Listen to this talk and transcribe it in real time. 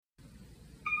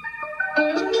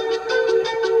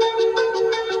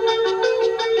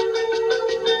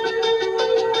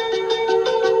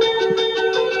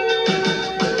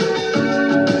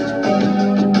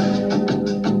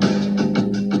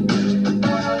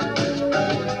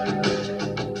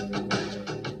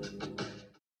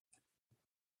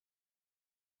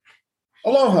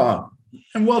Aloha,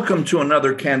 and welcome to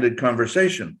another Candid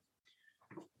Conversation.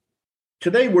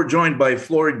 Today, we're joined by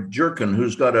Floyd Jerkin,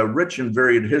 who's got a rich and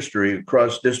varied history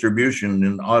across distribution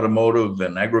in automotive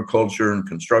and agriculture and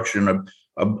construction,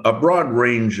 a broad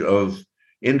range of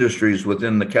industries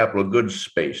within the capital goods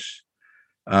space.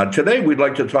 Today, we'd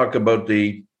like to talk about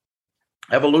the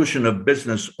evolution of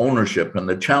business ownership and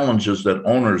the challenges that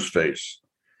owners face.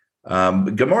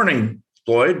 Good morning,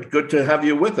 Floyd. Good to have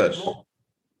you with us.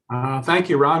 Thank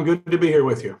you, Ron. Good to be here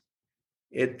with you.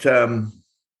 It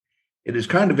is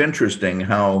kind of interesting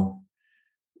how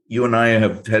you and I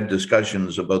have had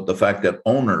discussions about the fact that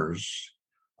owners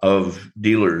of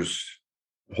dealers,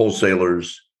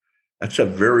 wholesalers, that's a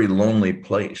very lonely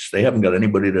place. They haven't got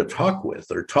anybody to talk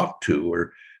with or talk to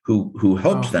or who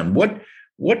helps them.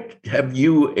 What have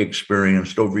you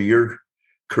experienced over your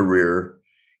career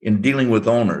in dealing with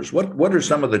owners? What are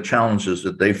some of the challenges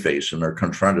that they face and are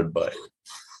confronted by?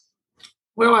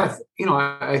 Well,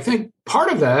 I think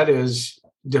part of that is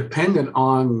dependent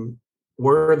on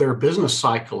where their business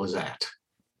cycle is at.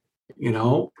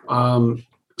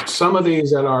 Some of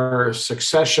these that are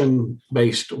succession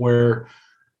based, where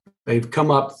they've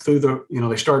come up through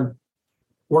they started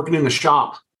working in the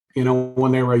shop,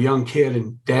 when they were a young kid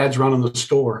and dad's running the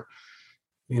store.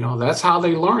 That's how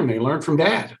they learn. They learn from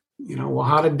dad. Well,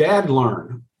 how did dad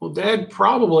learn? Well, dad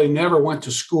probably never went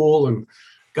to school and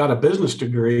got a business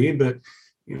degree, but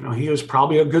he was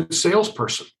probably a good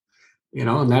salesperson,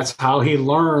 and that's how he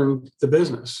learned the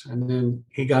business. And then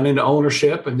he got into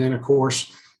ownership. And then, of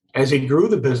course, as he grew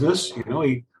the business,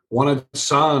 he wanted his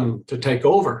son to take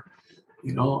over,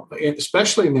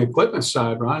 especially in the equipment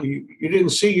side, Ron. You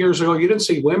didn't see years ago, you didn't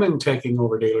see women taking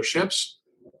over dealerships.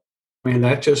 I mean,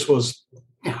 that just was,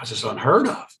 just unheard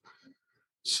of.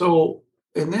 So,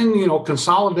 and then,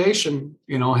 consolidation,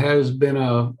 has been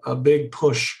a big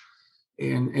push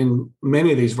in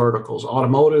many of these verticals.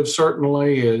 Automotive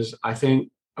certainly is, I think,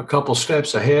 a couple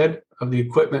steps ahead of the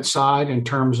equipment side in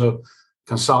terms of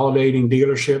consolidating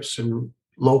dealerships in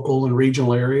local and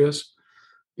regional areas.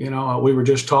 We were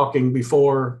just talking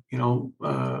before,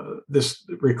 this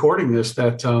recording this,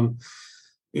 that, in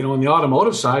the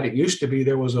automotive side, it used to be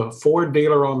there was a Ford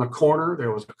dealer on the corner,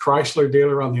 there was a Chrysler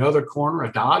dealer on the other corner,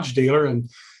 a Dodge dealer, and,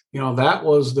 that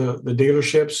was the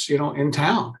dealerships, in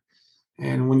town.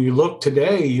 And when you look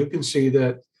today, you can see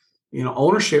that,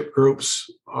 ownership groups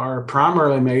are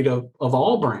primarily made of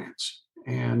all brands.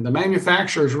 And the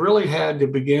manufacturers really had to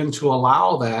begin to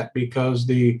allow that, because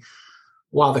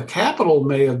while the capital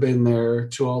may have been there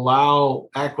to allow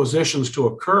acquisitions to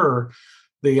occur,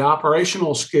 the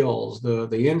operational skills,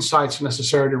 the insights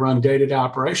necessary to run day-to-day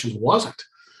operations wasn't.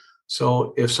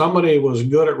 So if somebody was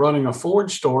good at running a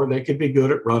Ford store, they could be good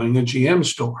at running a GM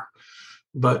store.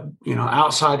 But,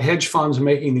 outside hedge funds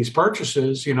making these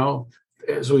purchases,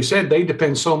 as we said, they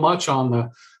depend so much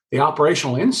on the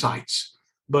operational insights.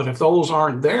 But if those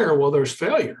aren't there, well, there's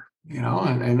failure,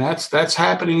 and that's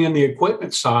happening in the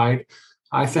equipment side,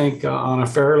 I think, on a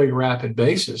fairly rapid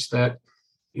basis. That,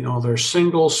 there's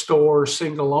single store,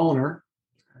 single owner,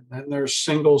 and then there's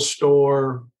single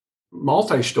store,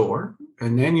 multi-store,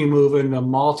 and then you move into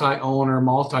multi-owner,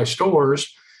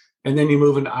 multi-stores. And then you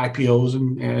move into IPOs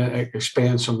and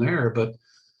expands from there. But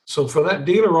so for that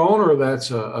dealer owner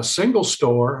that's a single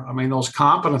store, I mean, those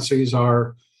competencies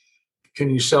are: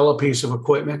 can you sell a piece of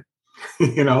equipment?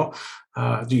 Do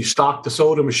you stock the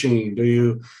soda machine? Do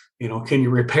you, can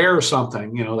you repair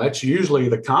something? That's usually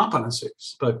the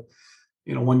competencies. But,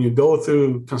 when you go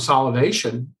through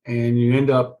consolidation and you end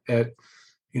up at,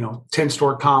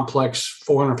 10-store complex,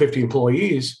 450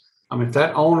 employees, I mean, if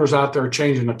that owner's out there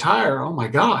changing a tire, oh my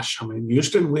gosh, I mean,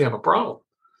 Houston, we have a problem.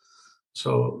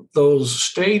 So those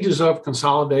stages of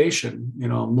consolidation,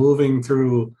 moving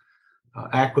through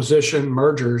acquisition,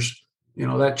 mergers,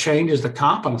 that changes the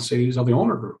competencies of the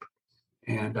owner group.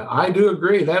 And I do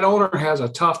agree that owner has a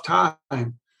tough time.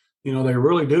 They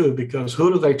really do, because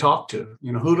who do they talk to?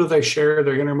 Who do they share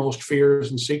their innermost fears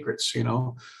and secrets?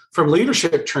 From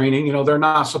leadership training, they're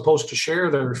not supposed to share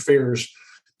their fears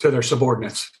to their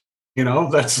subordinates.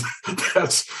 That's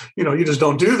you just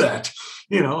don't do that.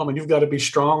 You've got to be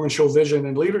strong and show vision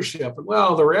and leadership. And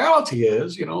well, the reality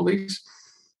is, these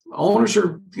owners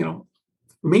are,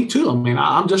 me too. I mean,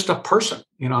 I'm just a person,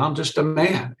 I'm just a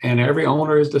man, and every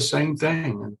owner is the same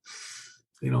thing.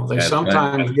 And, they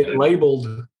sometimes get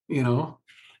labeled,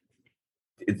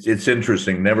 It's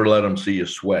interesting. Never let them see you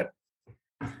sweat.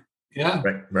 Yeah.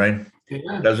 Right.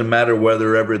 Yeah. Doesn't matter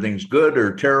whether everything's good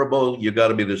or terrible. You got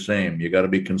to be the same. You got to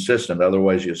be consistent.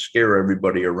 Otherwise, you scare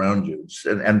everybody around you.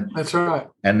 And that's right.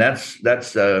 And that's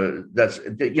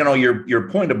your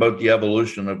point about the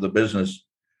evolution of the business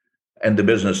and the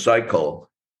business cycle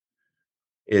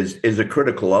is a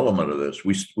critical element of this.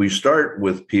 We start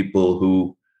with people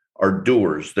who are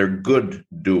doers. They're good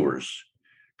doers.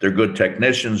 They're good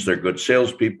technicians. They're good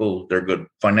salespeople. They're good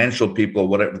financial people,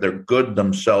 whatever. They're good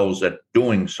themselves at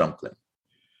doing something.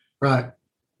 Right.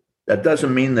 That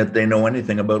doesn't mean that they know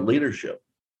anything about leadership.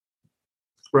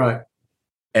 Right.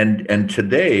 And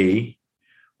today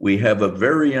we have a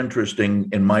very interesting,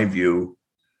 in my view,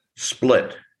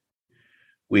 split.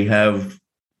 We have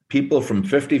people from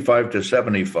 55 to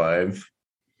 75,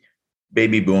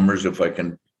 baby boomers, if I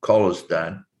can call us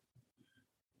that,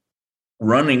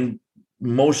 running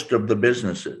most of the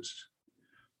businesses.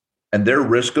 And they're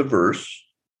risk averse.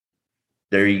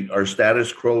 They are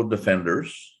status quo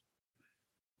defenders.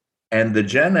 And the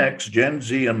Gen X, Gen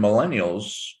Z, and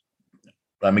millennials,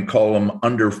 let me call them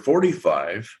under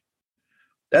 45,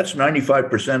 that's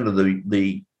 95% of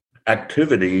the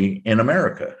activity in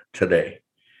America today.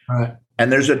 Right.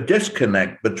 And there's a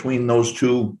disconnect between those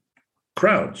two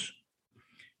crowds.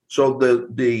 So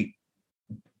the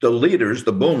leaders,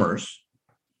 the boomers,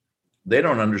 they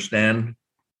don't understand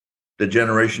the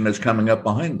generation that's coming up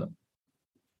behind them.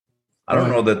 I don't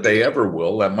know that they ever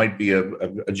will. That might be a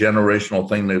generational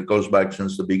thing that goes back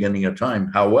since the beginning of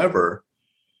time. However,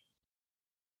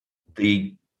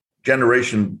 the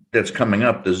generation that's coming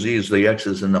up, the Z's, the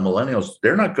X's, and the millennials,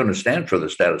 they're not going to stand for the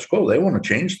status quo. They want to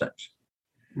change things.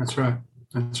 That's right.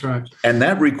 That's right. And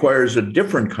that requires a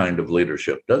different kind of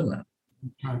leadership, doesn't it?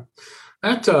 Right.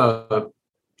 That,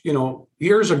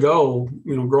 years ago,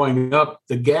 growing up,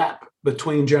 the gap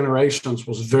between generations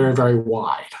was very, very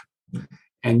wide.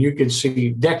 And you could see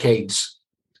decades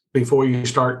before you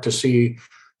start to see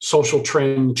social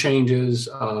trend changes,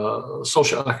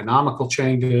 social economical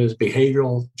changes,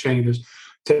 behavioral changes.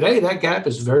 Today, that gap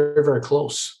is very, very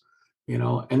close,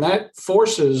 and that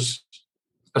forces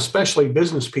especially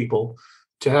business people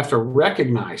to have to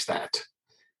recognize that.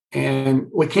 And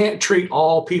we can't treat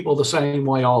all people the same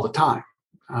way all the time.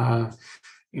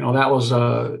 That was,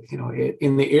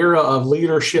 in the era of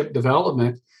leadership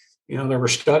development, there were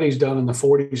studies done in the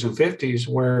 40s and 50s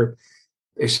where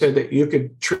they said that you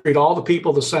could treat all the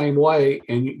people the same way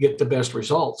and you get the best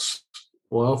results.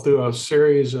 Well, through a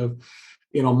series of,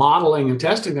 modeling and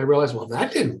testing, they realized, well,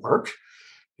 that didn't work.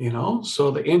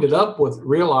 So they ended up with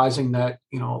realizing that,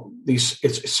 it's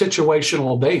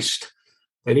situational based,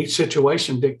 that each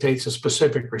situation dictates a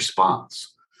specific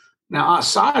response. Now,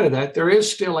 outside of that, there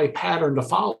is still a pattern to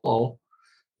follow,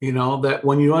 that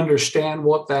when you understand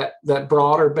what that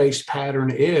broader based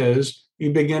pattern is,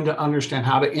 you begin to understand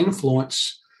how to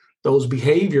influence those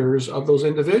behaviors of those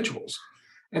individuals.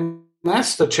 And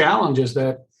that's the challenge is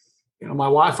that, my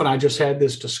wife and I just had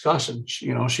this discussion.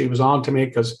 She was on to me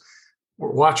because we're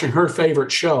watching her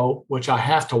favorite show, which I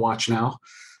have to watch now,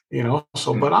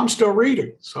 but I'm still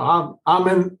reading. So I'm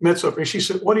in midst of it. She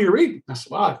said, "What are you reading?" I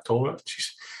said, "Well," I told her. She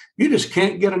said, "You just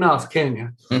can't get enough, can you?"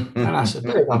 And I said,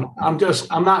 "Babe,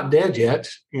 I'm not dead yet,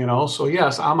 so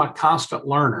yes, I'm a constant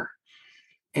learner."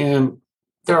 And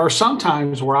there are some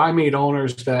times where I meet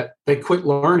owners that they quit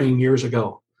learning years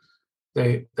ago.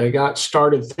 They got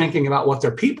started thinking about what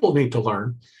their people need to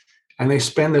learn. And they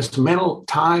spend this mental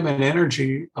time and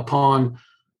energy upon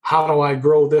how do I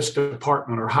grow this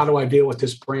department or how do I deal with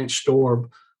this branch store?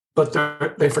 But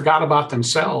they forgot about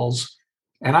themselves.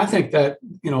 And I think that,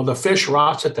 the fish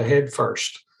rots at the head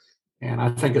first. And I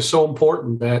think it's so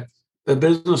important that the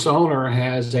business owner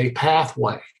has a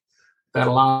pathway that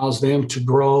allows them to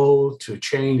grow, to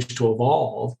change, to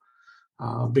evolve.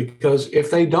 Because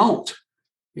if they don't,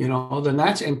 then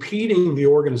that's impeding the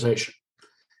organization.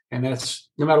 And that's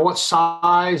no matter what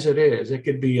size it is. It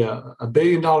could be a $1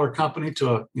 billion company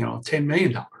to a $10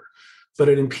 million, but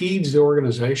it impedes the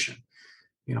organization.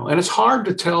 And it's hard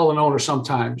to tell an owner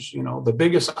sometimes. The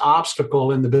biggest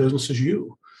obstacle in the business is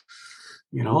you.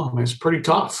 It's pretty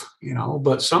tough.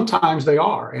 But sometimes they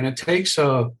are, and it takes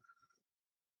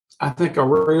I think a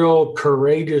real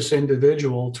courageous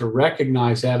individual to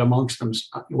recognize that amongst them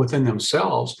within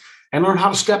themselves and learn how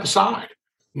to step aside.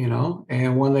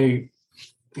 And when they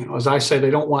as I say, I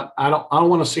don't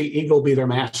want to see ego be their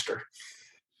master.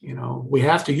 We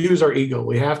have to use our ego.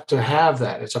 We have to have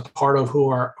that. It's a part of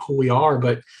who we are.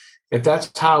 But if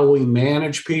that's how we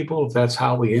manage people, if that's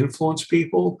how we influence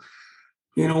people,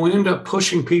 we end up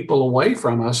pushing people away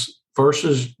from us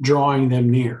versus drawing them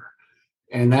near.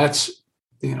 And that's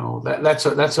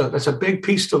a big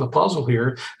piece to the puzzle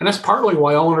here. And that's partly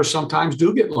why owners sometimes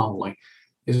do get lonely,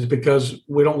 is because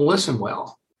we don't listen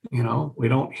well. We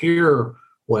don't hear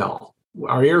well.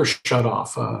 Our ears shut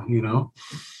off,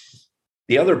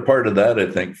 The other part of that, I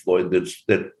think, Floyd,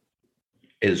 that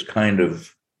is kind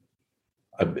of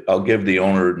I'll give the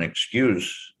owner an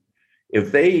excuse.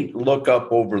 If they look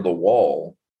up over the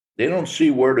wall, they don't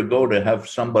see where to go to have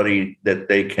somebody that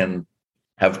they can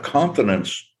have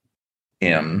confidence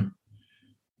in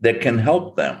that can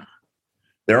help them.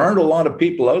 There aren't a lot of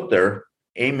people out there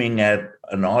aiming at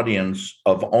an audience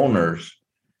of owners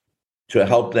to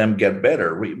help them get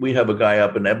better. We have a guy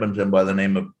up in Edmonton by the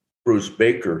name of Bruce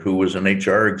Baker, who was an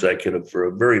HR executive for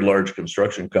a very large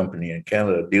construction company in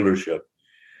Canada, dealership.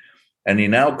 And he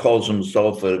now calls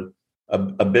himself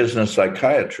a business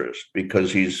psychiatrist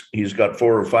because he's got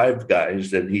 4 or 5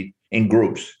 guys that he in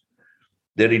groups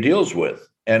that he deals with.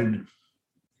 And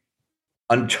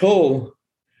until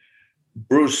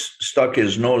Bruce stuck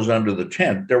his nose under the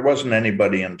tent, there wasn't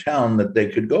anybody in town that they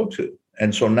could go to.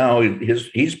 And so now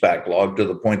he's backlogged to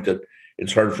the point that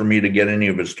it's hard for me to get any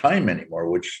of his time anymore,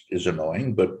 which is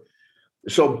annoying. But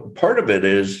so part of it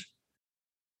is,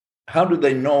 how do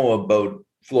they know about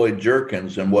Floyd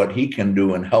Jerkins and what he can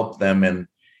do and help them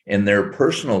in their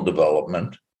personal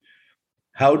development?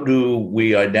 How do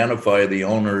we identify the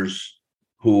owners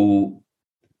who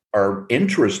are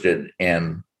interested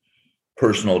in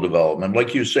personal development?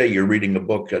 Like you say, you're reading a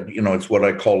book, it's what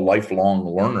I call lifelong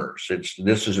learners.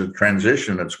 This is a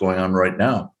transition that's going on right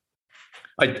now.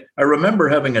 I remember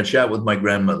having a chat with my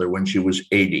grandmother when she was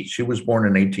 80. She was born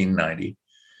in 1890,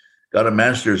 got a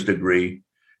master's degree,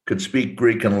 could speak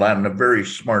Greek and Latin, a very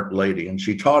smart lady, and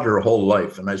she taught her whole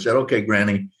life. And I said, okay,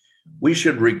 Granny, we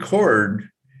should record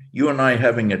you and I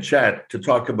having a chat to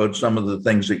talk about some of the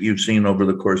things that you've seen over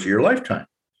the course of your lifetime.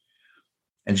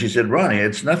 And she said, Ronnie,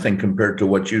 it's nothing compared to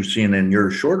what you've seen in your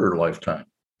shorter lifetime.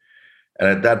 And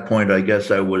at that point, I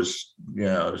guess I was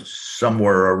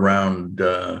somewhere around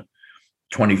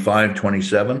 25,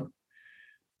 27.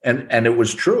 And it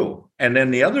was true. And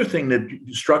then the other thing that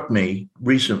struck me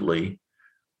recently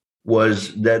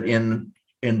was that in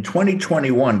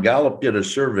 2021, Gallup did a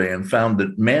survey and found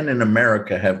that men in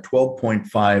America have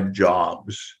 12.5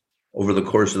 jobs over the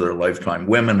course of their lifetime.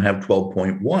 Women have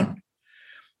 12.1.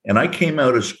 And I came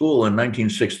out of school in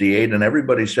 1968, and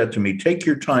everybody said to me, take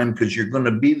your time because you're going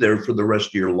to be there for the rest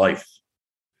of your life.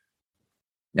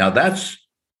 Now, that's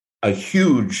a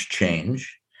huge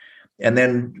change. And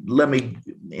then let me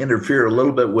interfere a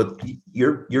little bit with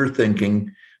your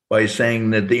thinking by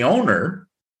saying that the owner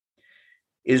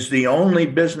is the only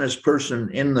business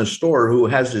person in the store who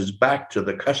has his back to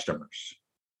the customers.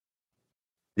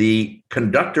 The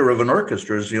conductor of an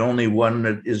orchestra is the only one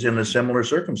that is in a similar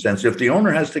circumstance. If the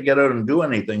owner has to get out and do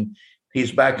anything,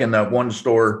 he's back in that one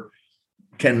store,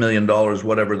 $10 million,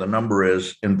 whatever the number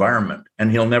is, environment,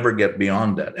 and he'll never get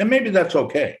beyond that. And maybe that's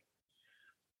okay.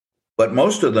 But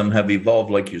most of them have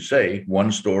evolved, like you say,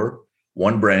 one store,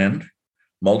 one brand,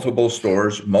 multiple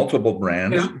stores, multiple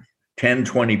brands, 10,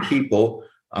 20 people,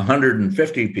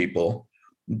 150 people.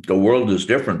 The world is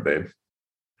different, babe.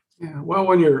 Yeah. Well,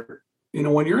 when you're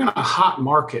in a hot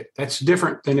market, that's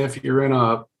different than if you're in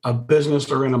a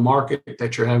business or in a market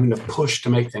that you're having to push to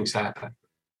make things happen.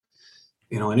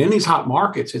 And in these hot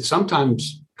markets, it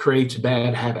sometimes creates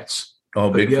bad habits.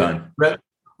 Oh, big time.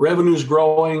 Revenue's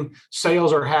growing,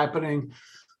 sales are happening.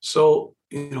 So,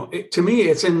 to me,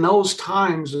 it's in those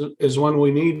times is when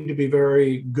we need to be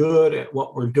very good at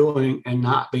what we're doing and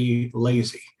not be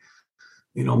lazy.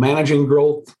 Managing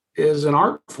growth is an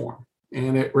art form,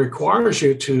 and it requires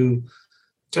you to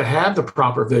have the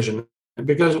proper vision,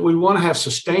 because we want to have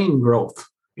sustained growth.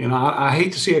 I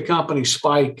hate to see a company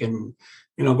spike and,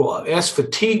 go. That's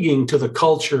fatiguing to the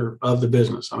culture of the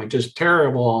business. I mean, just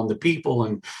terrible on the people,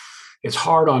 and it's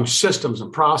hard on systems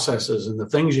and processes and the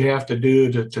things you have to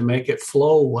do to make it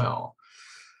flow well.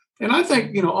 And I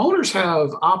think, owners have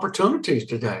opportunities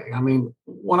today. I mean,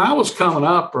 when I was coming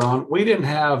up, Ron, we didn't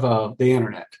have the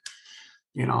internet.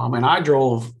 I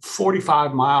drove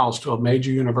 45 miles to a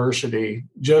major university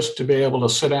just to be able to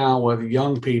sit down with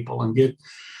young people and get.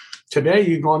 Today,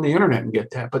 you go on the internet and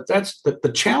get that. But that's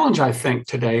the challenge, I think,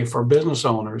 today for business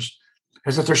owners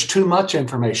is that there's too much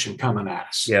information coming at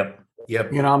us. Yep. We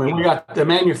got the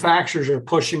manufacturers are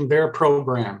pushing their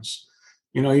programs.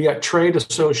 You got trade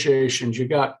associations, you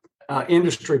got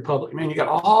industry public. You got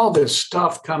all this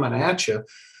stuff coming at you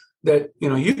that,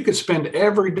 you could spend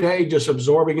every day just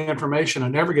absorbing information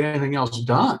and never get anything else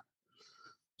done.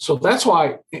 So that's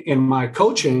why in my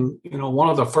coaching, one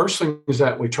of the first things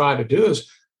that we try to do is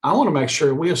I want to make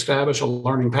sure we establish a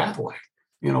learning pathway.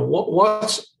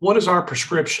 What is our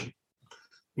prescription?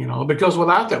 Because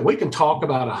without that, we can talk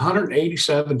about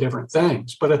 187 different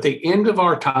things. But at the end of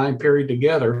our time period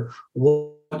together,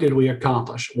 what did we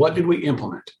accomplish? What did we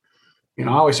implement? I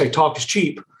always say talk is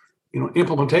cheap.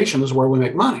 Implementation is where we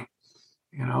make money.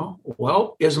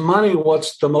 Well, is money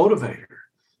what's the motivator?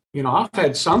 I've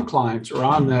had some clients,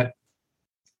 Ron, that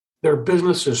their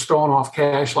business is throwing off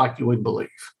cash like you wouldn't believe.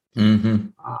 Mm-hmm.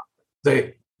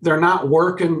 They're not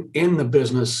working in the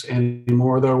business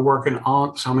anymore. They're working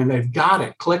on, so I mean, they've got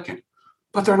it clicking,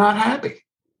 but they're not happy.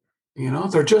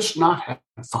 They're just not having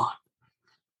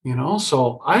fun.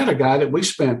 So I had a guy that we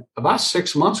spent about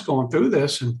 6 months going through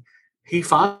this, and he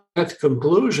finally at the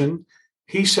conclusion,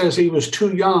 he says he was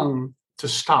too young to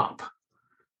stop.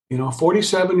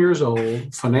 47 years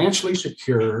old, financially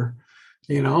secure.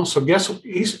 So guess what?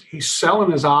 He's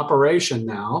selling his operation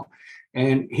now,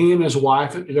 and he and his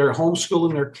wife, they're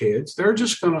homeschooling their kids. They're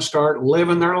just going to start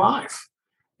living their life.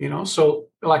 So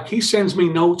like he sends me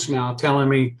notes now telling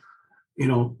me,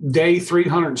 day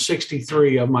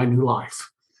 363 of my new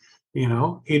life.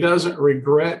 He doesn't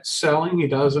regret selling. He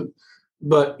doesn't,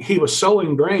 but he was so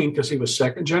ingrained because he was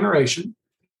second generation.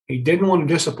 He didn't want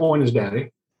to disappoint his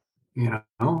daddy,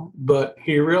 but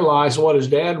he realized what his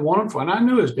dad wanted for, and I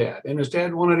knew his dad, and his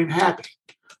dad wanted him happy,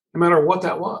 no matter what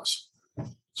that was.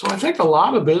 So I think a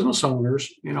lot of business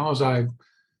owners, as I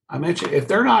mentioned, if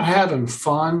they're not having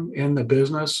fun in the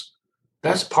business,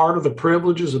 that's part of the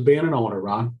privileges of being an owner,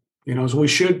 Ron. As we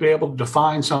should be able to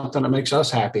define something that makes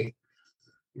us happy.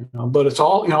 But it's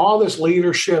all, all this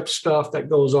leadership stuff that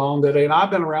goes on today. And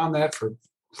I've been around that for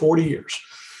 40 years.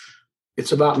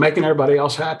 It's about making everybody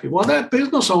else happy. Well, that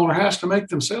business owner has to make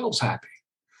themselves happy,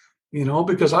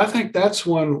 because I think that's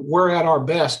when we're at our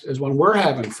best, is when we're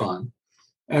having fun.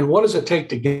 And what does it take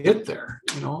to get there?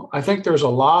 I think there's a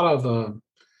lot of,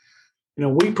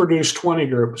 we produced 20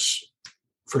 groups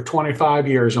for 25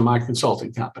 years in my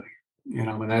consulting company,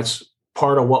 and that's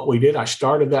part of what we did. I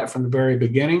started that from the very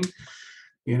beginning.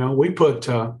 We put,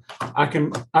 I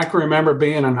can remember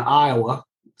being in Iowa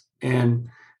and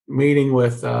meeting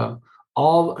with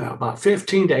about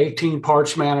 15 to 18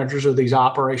 parts managers of these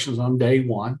operations on day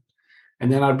one.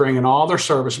 And then I'd bring in all their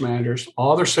service managers,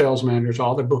 all their sales managers,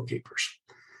 all their bookkeepers.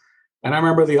 And I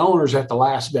remember the owners at the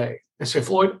last day, they said,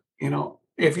 Floyd,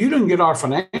 if you didn't get our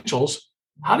financials,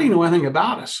 how do you know anything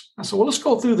about us? I said, well, let's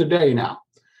go through the day now.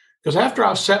 Because after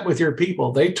I've sat with your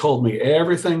people, they told me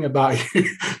everything about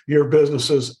your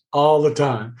businesses all the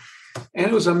time. And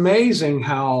it was amazing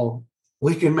how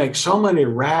we can make so many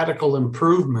radical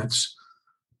improvements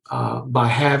by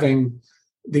having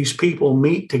these people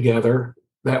meet together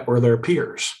that were their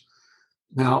peers.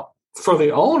 Now, for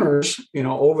the owners,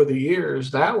 over the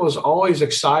years, that was always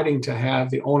exciting to have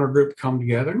the owner group come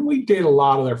together. And we did a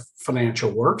lot of their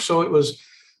financial work. So it was,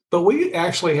 but we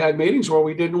actually had meetings where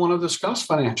we didn't want to discuss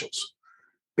financials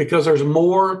because there's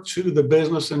more to the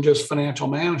business than just financial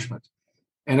management.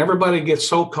 And everybody gets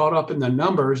so caught up in the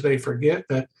numbers, they forget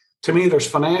that, to me, there's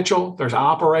financial, there's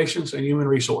operations, and human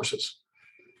resources.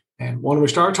 And when we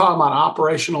start talking about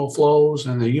operational flows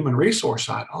and the human resource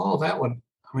side,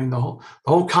 the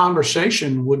whole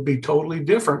conversation would be totally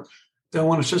different than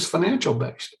when it's just financial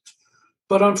based.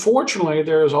 But unfortunately,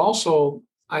 there's also,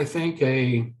 I think,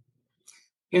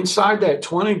 inside that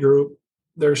 20 group,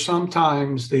 there's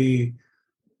sometimes the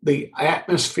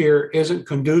atmosphere isn't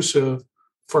conducive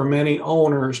for many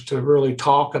owners to really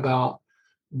talk about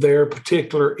their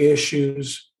particular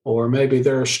issues or maybe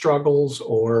their struggles,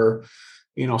 or,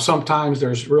 sometimes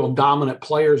there's real dominant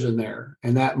players in there,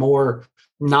 and that more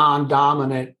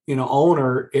non-dominant,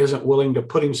 owner isn't willing to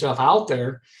put himself out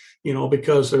there,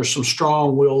 because there's some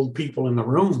strong-willed people in the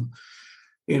room,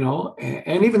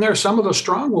 and even there, some of the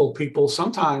strong-willed people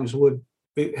sometimes would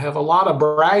have a lot of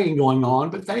bragging going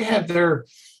on, but they have their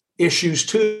issues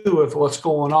too with what's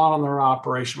going on in their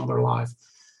operation of their life.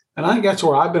 And I think that's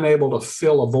where I've been able to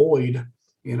fill a void,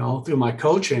 through my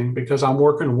coaching, because I'm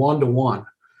working one-to-one.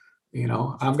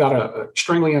 I've got an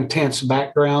extremely intense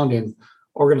background in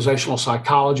organizational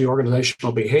psychology,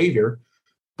 organizational behavior,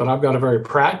 but I've got a very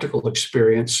practical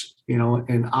experience,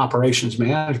 in operations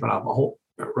management. I've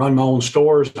run my own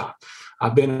stores.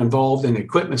 I've been involved in the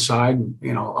equipment side,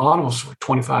 almost for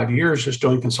 25 years, just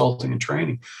doing consulting and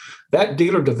training. That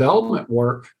dealer development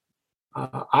work,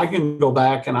 I can go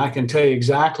back and I can tell you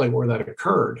exactly where that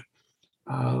occurred.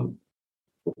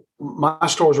 My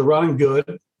stores are running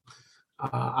good.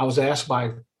 I was asked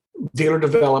by dealer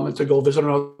development to go visit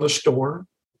another store.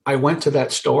 I went to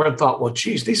that store and thought, well,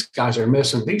 geez, these guys are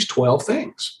missing these 12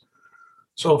 things.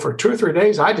 So for 2 or 3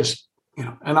 days, I just,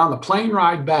 and on the plane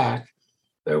ride back,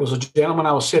 there was a gentleman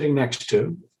I was sitting next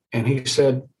to, and he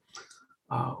said,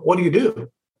 what do you do?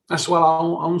 I said, well,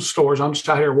 I own stores. I'm just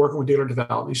out here working with dealer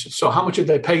development. He said, so how much did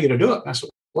they pay you to do it? And I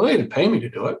said, well, they didn't pay me to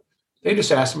do it. They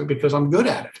just asked me because I'm good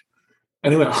at it.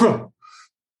 And he went, huh.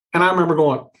 And I remember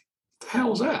going, what the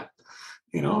hell is that?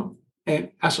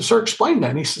 And I said, sir, explain that.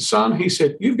 And he said, son,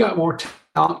 you've got more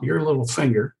talent in your little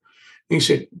finger He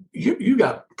said, you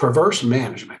got perverse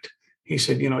management. He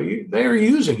said, they're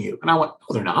using you. And I went,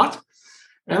 no, they're not.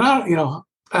 And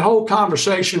that whole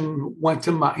conversation went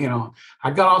to my,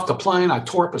 I got off the plane. I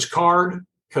tore up his card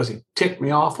because he ticked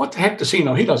me off. What the heck does he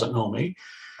know? He doesn't know me.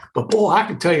 But boy, I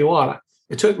can tell you what,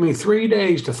 it took me 3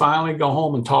 days to finally go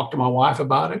home and talk to my wife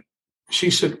about it. She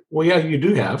said, well, yeah, you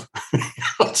do have.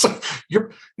 So you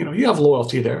have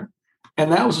loyalty there.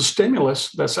 And that was a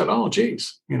stimulus that said, oh,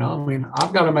 geez,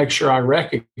 I've got to make sure I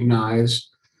recognize,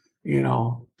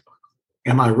 am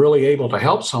I really able to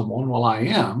help someone? Well, I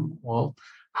am. Well,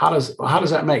 how does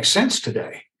that make sense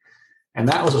today? And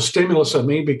that was a stimulus of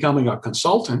me becoming a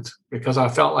consultant because I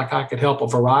felt like I could help a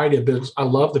variety of business. I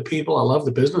love the people. I love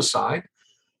the business side,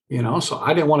 so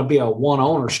I didn't want to be a one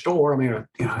owner store. I mean,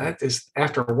 that is,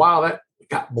 after a while that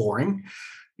got boring,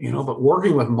 but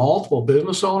working with multiple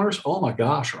business owners, oh my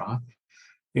gosh, Ron,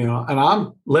 and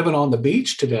I'm living on the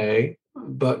beach today,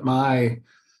 but my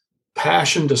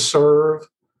passion to serve,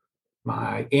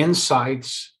 my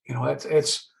insights,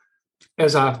 it's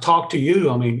as I've talked to you,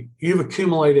 I mean, you've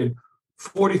accumulated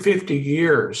 40, 50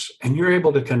 years, and you're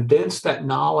able to condense that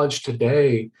knowledge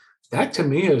today. That to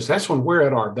me that's when we're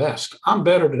at our best. I'm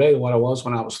better today than what I was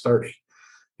when I was 30.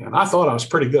 And I thought I was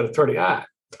pretty good at 30. I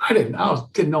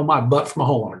didn't know my butt from a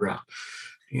hole on the ground,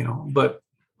 but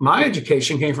my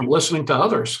education came from listening to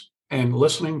others and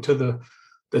listening to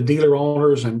the dealer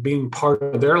owners and being part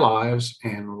of their lives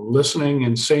and listening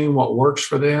and seeing what works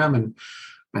for them.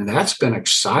 And that's been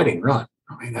exciting, Run.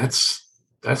 I mean, that's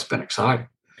been exciting.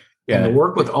 Yeah. And to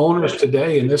work with owners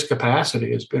today in this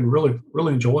capacity has been really,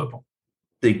 really enjoyable.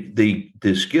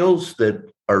 The skills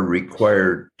that are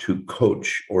required to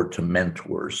coach or to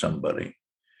mentor somebody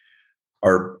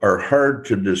are hard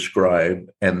to describe,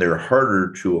 and they're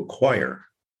harder to acquire.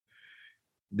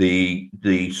 The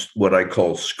what I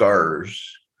call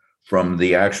scars from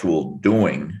the actual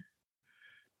doing,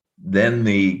 then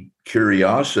the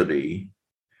curiosity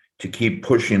to keep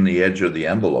pushing the edge of the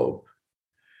envelope,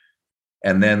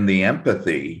 and then the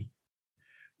empathy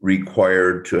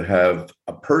required to have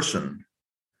a person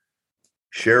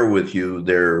share with you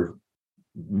their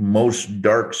most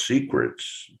dark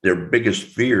secrets, their biggest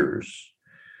fears.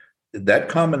 That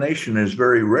combination is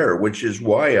very rare, which is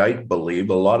why I believe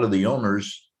a lot of the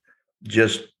owners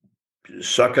just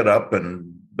suck it up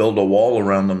and build a wall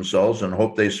around themselves and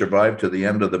hope they survive to the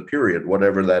end of the period,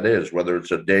 whatever that is, whether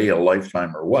it's a day, a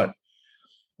lifetime, or what.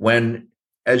 When,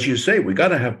 as you say, we got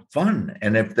to have fun.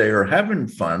 And if they are having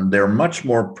fun, they're much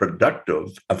more productive,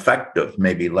 effective,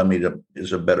 maybe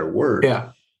is a better word,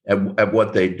 yeah, at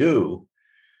what they do.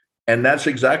 And that's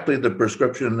exactly the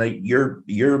prescription that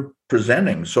you're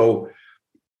presenting. So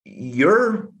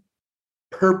your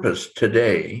purpose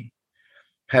today,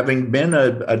 having been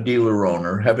a dealer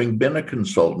owner, having been a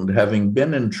consultant, having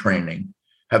been in training,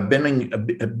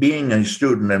 being a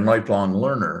student and lifelong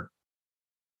learner,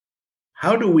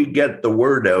 how do we get the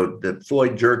word out that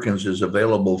Floyd Jerkins is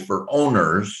available for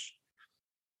owners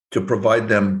to provide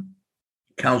them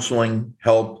counseling,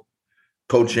 help,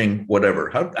 coaching, whatever?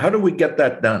 How do we get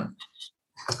that done?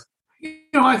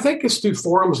 I think it's through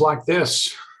forums like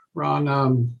this, Ron.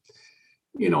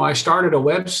 I started a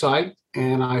website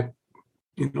and I,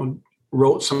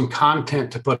 wrote some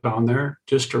content to put on there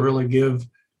just to really give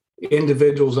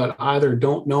individuals that either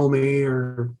don't know me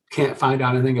or can't find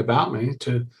out anything about me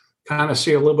to kind of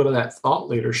see a little bit of that thought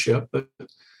leadership. But,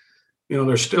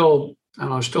 there's still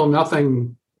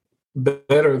nothing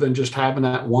better than just having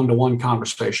that one-to-one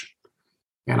conversation.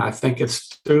 And I think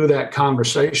it's through that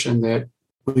conversation that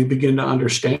we begin to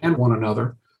understand one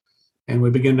another, and we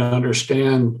begin to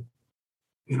understand,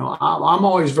 I'm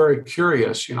always very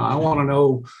curious. I want to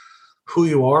know who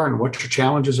you are and what your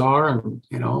challenges are. And,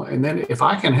 and then if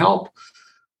I can help,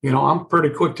 I'm pretty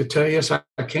quick to tell you, yes, I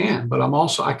can, but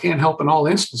I can't help in all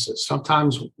instances.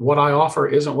 Sometimes what I offer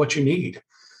isn't what you need.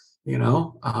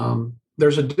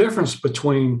 There's a difference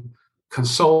between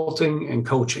consulting and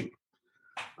coaching.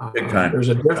 Big time. There's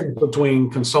a difference between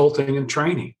consulting and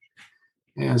training.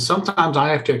 And sometimes I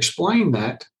have to explain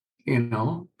that,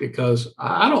 because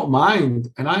I don't mind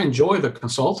and I enjoy the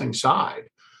consulting side.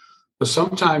 But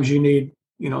sometimes you need,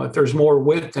 if there's more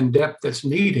width and depth that's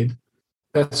needed,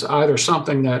 that's either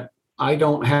something that I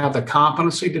don't have the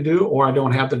competency to do or I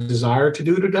don't have the desire to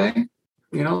do today.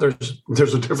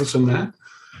 There's a difference in that.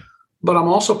 But I'm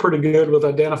also pretty good with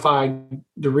identifying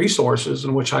the resources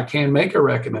in which I can make a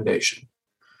recommendation.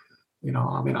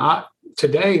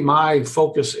 Today my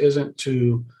focus isn't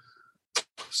to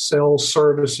sell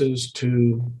services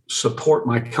to support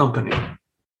my company.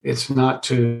 It's not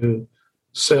to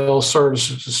sell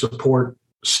services to support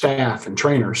staff and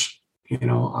trainers.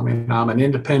 I'm an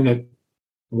independent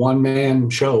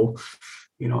one-man show.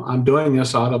 I'm doing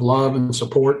this out of love and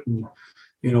support and,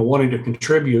 wanting to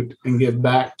contribute and give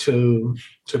back to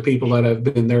people that have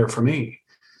been there for me.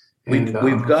 And,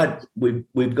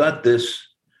 we've got this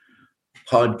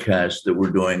podcast that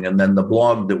we're doing, and then the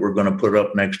blog that we're going to put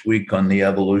up next week on the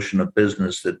evolution of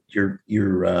business that you're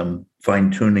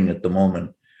fine tuning at the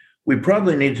moment. We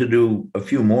probably need to do a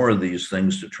few more of these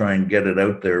things to try and get it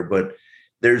out there, but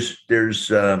there's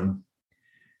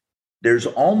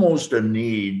almost a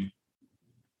need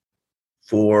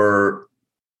for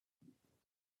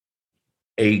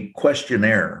a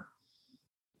questionnaire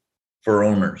for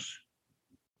owners.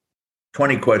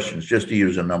 20 questions, just to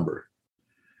use a number.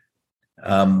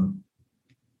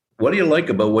 What do you like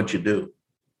about what you do?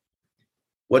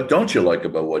 What don't you like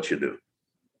about what you do?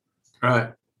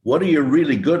 Right. What are you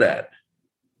really good at?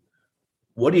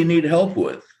 What do you need help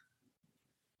with?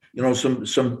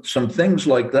 Some things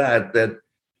like that,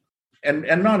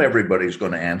 and not everybody's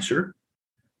going to answer,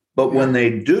 but when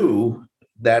they do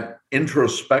that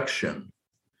introspection,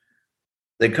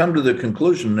 they come to the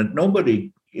conclusion that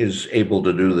nobody is able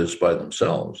to do this by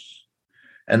themselves.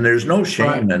 And there's no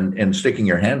shame in sticking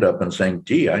your hand up and saying,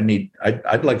 gee,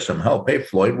 I'd like some help. Hey,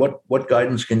 Floyd, what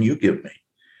guidance can you give me?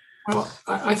 Well,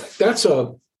 I think that's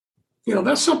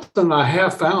that's something I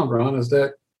have found, Ron, is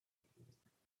that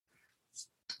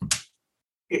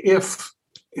if,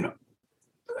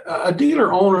 a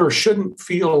dealer owner shouldn't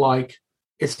feel like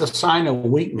it's a sign of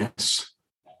weakness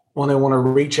when they want to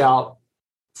reach out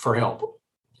for help.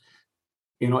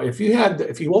 If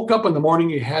you woke up in the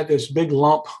morning, you had this big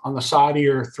lump on the side of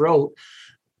your throat,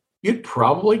 you'd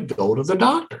probably go to the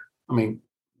doctor. I mean,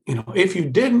 if you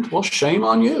didn't, well, shame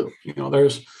on you.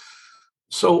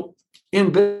 So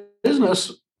in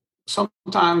business,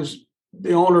 sometimes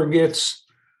the owner gets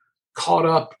caught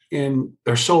up in,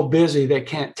 they're so busy they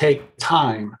can't take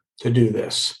time to do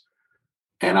this.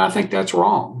 And I think that's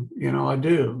wrong. I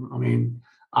do. I mean,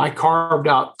 I carved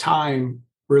out time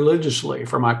religiously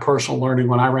for my personal learning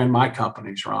when I ran my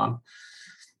companies, Ron.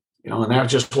 And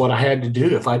that's just what I had to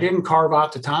do. If I didn't carve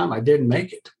out the time, I didn't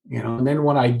make it. And then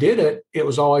when I did it, it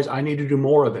was always, I need to do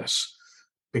more of this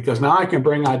because now I can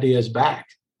bring ideas back.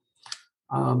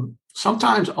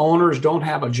 Sometimes owners don't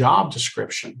have a job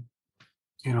description.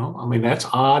 That's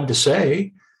odd to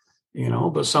say,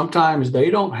 but sometimes they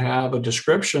don't have a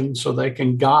description so they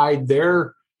can guide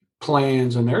their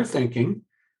plans and their thinking.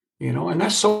 And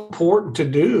that's so important to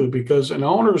do because an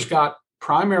owner's got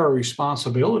primary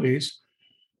responsibilities,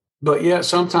 but yet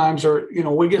sometimes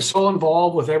we get so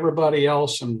involved with everybody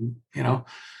else and,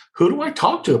 who do I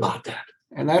talk to about that?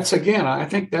 And that's, again, I don't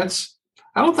think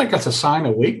that's a sign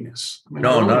of weakness.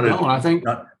 No, not at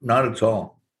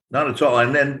all. Not at all.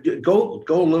 And then go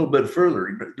a little bit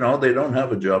further. No, they don't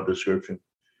have a job description,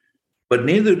 but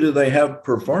neither do they have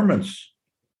performance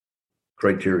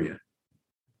criteria.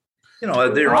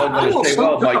 They're all going to say,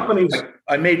 well,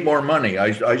 I made more money.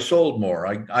 I sold more.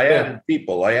 I added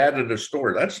people. I added a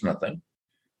store. That's nothing.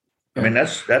 I mean,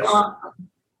 that's.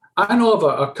 I know of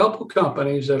a couple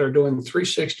companies that are doing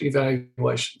 360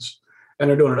 evaluations, and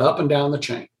they're doing it up and down the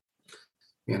chain.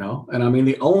 And I mean,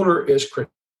 the owner is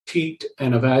critiqued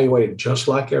and evaluated just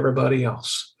like everybody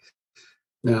else.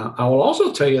 Now, I will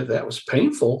also tell you that was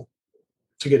painful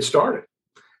to get started.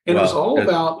 And it was all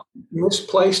about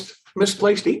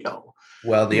misplaced ego.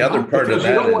 Well, the other part of that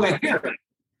you don't want to hear it.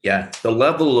 Yeah, the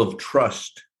level of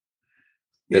trust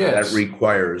that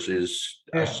requires is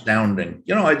astounding.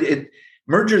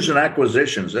 Mergers and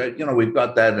acquisitions, we've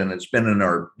got that, and it's been in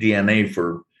our DNA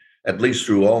for at least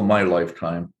through all my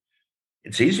lifetime.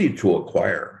 It's easy to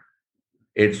acquire.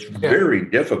 It's very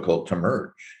difficult to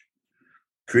merge.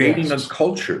 Creating a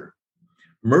culture,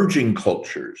 merging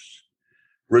cultures,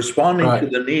 responding to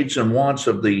the needs and wants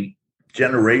of the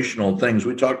generational things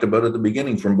we talked about at the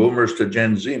beginning, from boomers to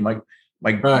Gen Z.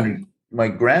 My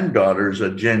granddaughter's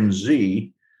a Gen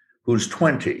Z who's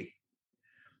 20.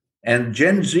 And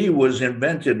Gen Z was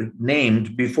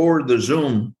named before the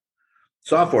Zoom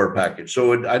software package.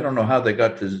 So I don't know how they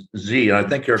got to Z. I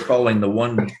think you're calling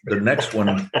the next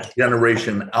one,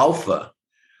 Generation Alpha.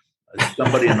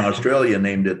 Somebody in Australia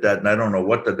named it that, and I don't know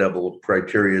what the devil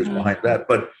criteria is behind that.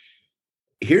 But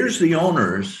here's the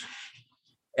owners,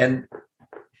 and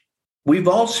we've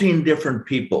all seen different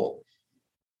people.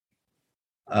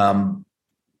 And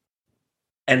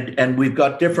we've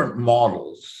got different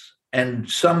models. And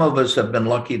some of us have been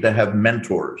lucky to have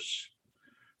mentors.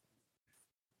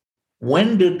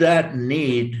 When did that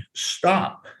need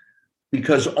stop?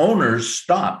 Because owners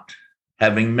stopped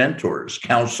having mentors,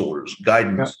 counselors,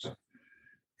 guidance.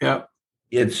 Yeah.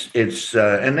 it's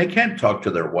and they can't talk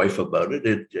to their wife about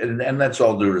it. And that's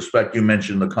all due respect. You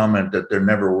mentioned the comment that there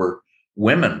never were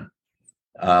women.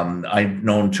 I've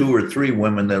known 2 or 3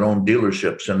 women that owned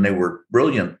dealerships, and they were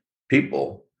brilliant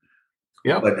people.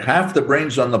 Yeah. But half the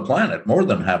brains on the planet, more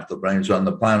than half the brains on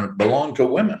the planet, belong to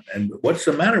women. And what's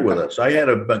the matter with us? I had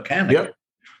a mechanic,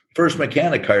 first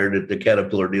mechanic hired at the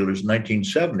Caterpillar dealers in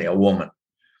 1970, a woman.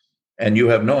 And you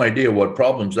have no idea what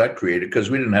problems that created because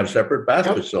we didn't have separate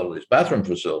bathroom facilities.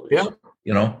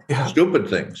 Stupid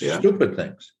things. Yeah.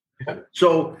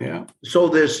 So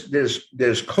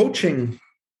this coaching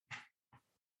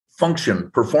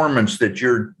function, performance that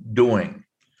you're doing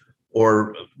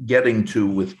or getting to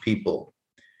with people,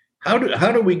 how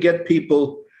do we get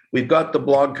people? We've got the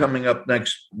blog coming up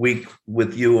next week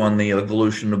with you on the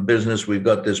evolution of business. We've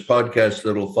got this podcast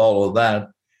that'll follow that.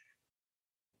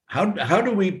 How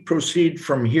do we proceed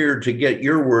from here to get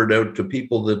your word out to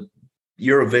people that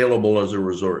you're available as a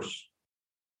resource?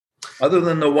 Other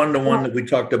than the one-to-one that we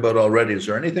talked about already, is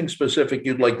there anything specific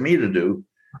you'd like me to do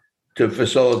to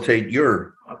facilitate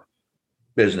your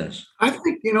business? I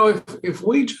think, if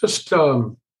we just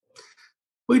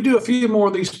we do a few more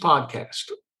of these podcasts,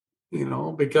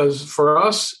 because for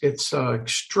us, it's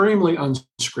extremely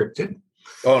unscripted.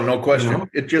 Oh, no question.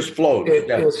 It just flows.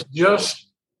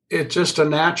 It's just a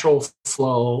natural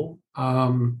flow.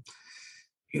 I'd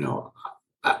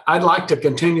like to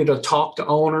continue to talk to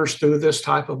owners through this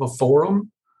type of a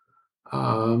forum.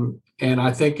 And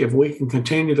I think if we can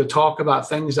continue to talk about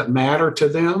things that matter to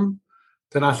them,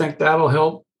 then I think that'll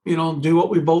help, do what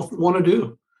we both want to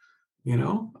do.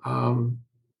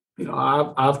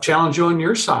 I've challenged you on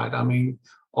your side. I mean,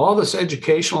 all this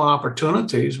educational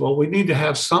opportunities, well, we need to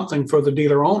have something for the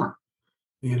dealer owner.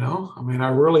 I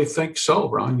really think so,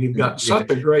 Ron. You've got such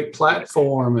a great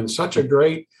platform and such a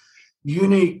great,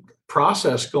 unique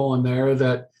process going there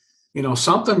that,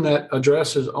 something that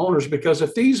addresses owners, because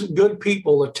if these good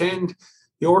people attend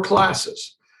your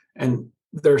classes and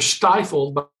they're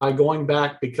stifled by going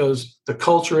back because the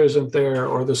culture isn't there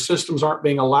or the systems aren't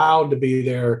being allowed to be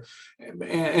there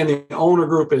and the owner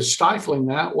group is stifling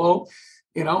that, well,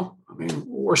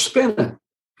 we're spinning,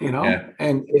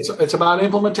 and it's about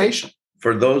implementation.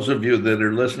 For those of you that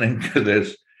are listening to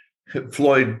this,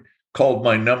 Floyd called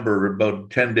my number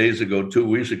about 10 days ago, 2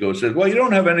 weeks ago, said, well, you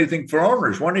don't have anything for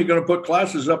owners. When are you going to put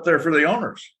classes up there for the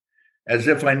owners? As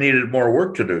if I needed more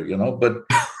work to do, but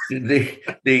the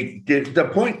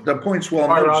point's well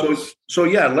made. So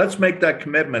yeah, let's make that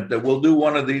commitment that we'll do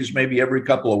one of these maybe every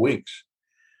couple of weeks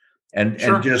and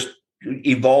just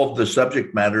evolve the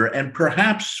subject matter. And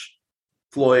perhaps,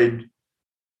 Floyd,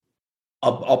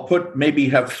 I'll maybe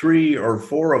have 3 or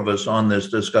 4 of us on this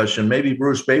discussion. Maybe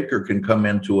Bruce Baker can come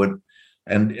into it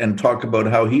and talk about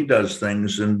how he does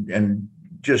things and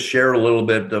just share a little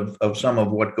bit of some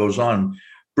of what goes on.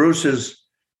 Bruce is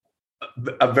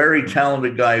a very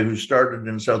talented guy who started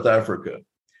in South Africa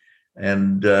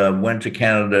and went to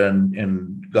Canada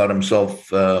and got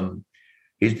himself.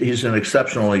 He's an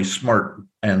exceptionally smart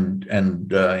and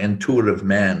intuitive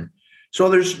man. So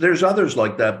there's others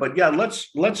like that, but yeah,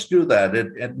 let's do that.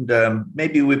 And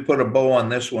maybe we put a bow on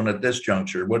this one at this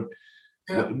juncture. What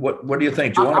do you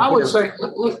think? Do you I would say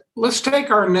let's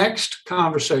take our next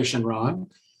conversation, Ron,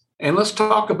 and let's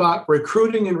talk about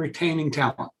recruiting and retaining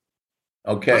talent.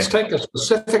 Okay. Let's take a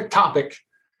specific topic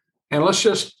and let's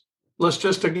just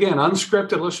again,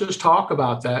 unscripted, let's just talk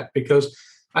about that, because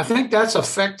I think that's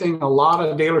affecting a lot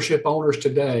of dealership owners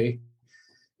today.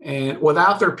 And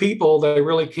without their people, they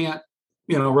really can't,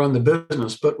 run the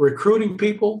business. But recruiting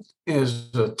people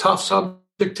is a tough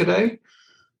subject today.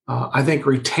 I think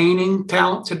retaining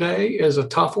talent today is a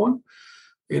tough one.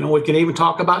 We can even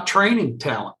talk about training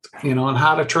talent, and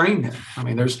how to train them. I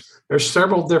mean, there's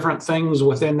several different things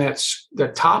within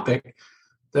that topic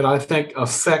that I think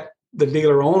affect the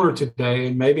dealer owner today.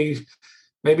 And maybe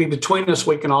between us,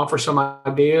 we can offer some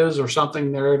ideas or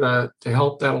something there to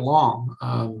help that along.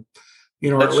 Or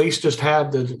at least just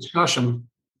have the discussion.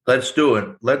 Let's do it.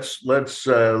 Let's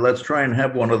try and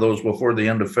have one of those before the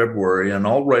end of February, and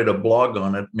I'll write a blog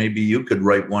on it. Maybe you could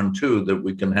write one too, that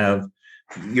we can have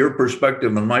your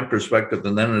perspective and my perspective,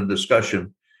 and then a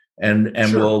discussion, and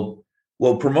sure.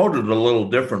 We'll promote it a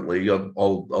little differently.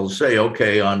 I'll say,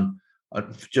 okay, on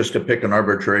just to pick an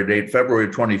arbitrary date, February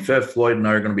 25th, Floyd and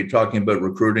I are going to be talking about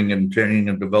recruiting and training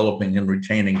and developing and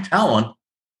retaining talent.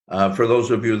 For those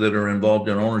of you that are involved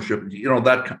in ownership,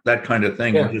 that kind of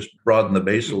thing, and just broaden the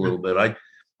base a little bit.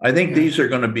 I think these are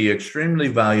going to be extremely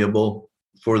valuable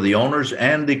for the owners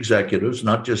and executives,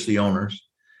 not just the owners.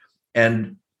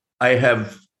 And I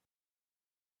have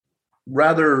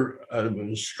rather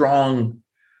strong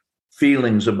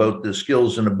feelings about the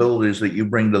skills and abilities that you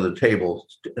bring to the table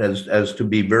as to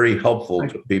be very helpful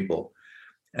to people.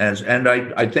 And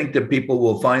I think that people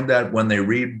will find that when they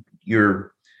read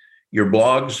your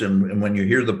blogs and when you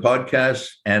hear the podcasts.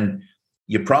 And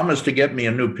you promised to get me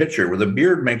a new picture. With a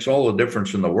beard makes all the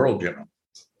difference in the world, you know.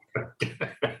 Okay.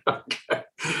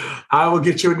 I will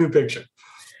get you a new picture.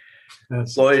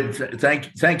 Floyd,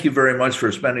 thank you very much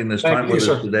for spending this time with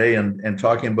us today and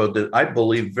talking about this, I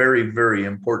believe, very, very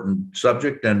important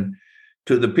subject. And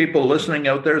to the people listening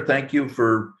out there, thank you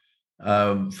for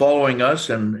following us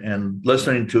and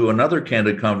listening to another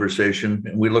Candid Conversation.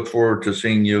 And we look forward to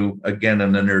seeing you again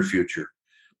in the near future.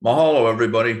 Mahalo,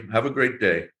 everybody. Have a great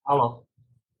day. Hello.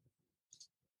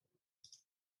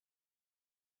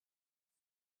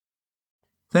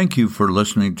 Thank you for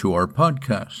listening to our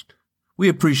podcast. We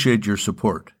appreciate your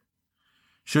support.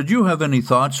 Should you have any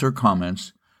thoughts or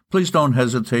comments, please don't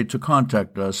hesitate to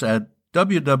contact us at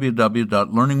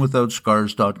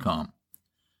www.learningwithoutscars.com.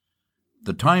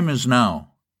 The time is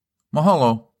now.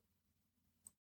 Mahalo.